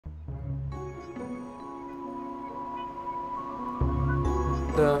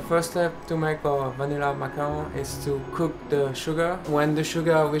The first step to make our vanilla macaron is to cook the sugar. When the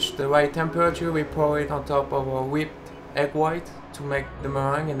sugar reaches the right temperature, we pour it on top of our whipped egg white to make the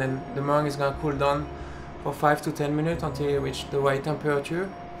meringue, and then the meringue is gonna cool down for 5 to 10 minutes until it reaches the right temperature.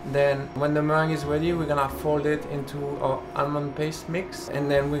 Then when the meringue is ready, we're gonna fold it into our almond paste mix,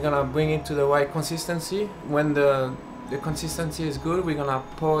 and then we're gonna bring it to the right consistency. When the consistency is good, we're gonna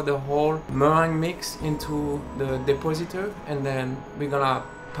pour the whole meringue mix into the depositor, and then we're gonna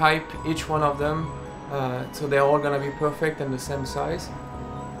pipe each one of them so they're all gonna be perfect and the same size.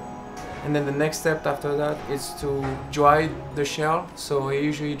 And then the next step after that is to dry the shell. So we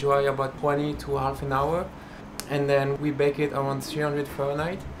usually dry about 20 to half an hour, and then we bake it around 300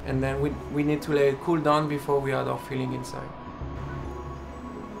 Fahrenheit, and then we need to let it cool down before we add our filling inside.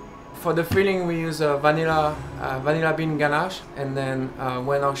 For the filling, we use a vanilla bean ganache, and then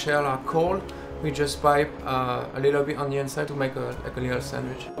when our shells are cold, we just pipe a little bit on the inside to make like a little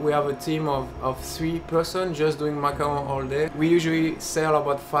sandwich. We have a team of 3 persons just doing macaron all day. We usually sell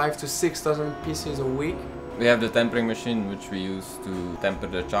about 5,000 to 6,000 pieces a week. We have the tempering machine, which we use to temper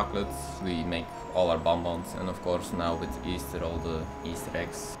the chocolates. We make all our bonbons, and of course now with Easter, all the Easter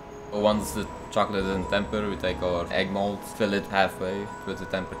eggs. Once the chocolate is in temper, we take our egg mold, fill it halfway with the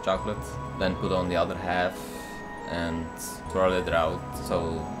tempered chocolate, then put on the other half and twirl it out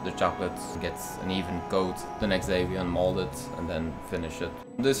so the chocolate gets an even coat. The next day we unmold it and then finish it.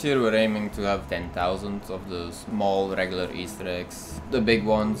 This year we're aiming to have 10,000 of the small regular Easter eggs. The big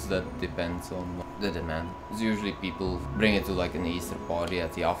ones, that depends on the demand. It's usually people bring it to like an Easter party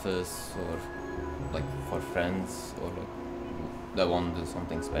at the office, or like for friends, or like they want to do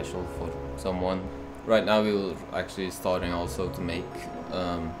something special for someone. Right now we were actually starting also to make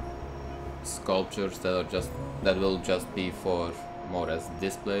sculptures that will just be for more as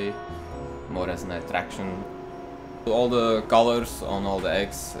display, more as an attraction. All the colors on all the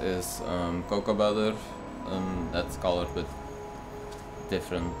eggs is cocoa butter, that's colored with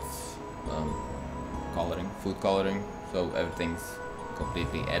different coloring, food coloring, so everything's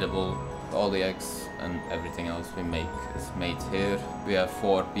completely edible. All the eggs and everything else we make is made here. We have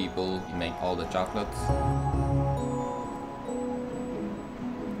 4 people who make all the chocolates.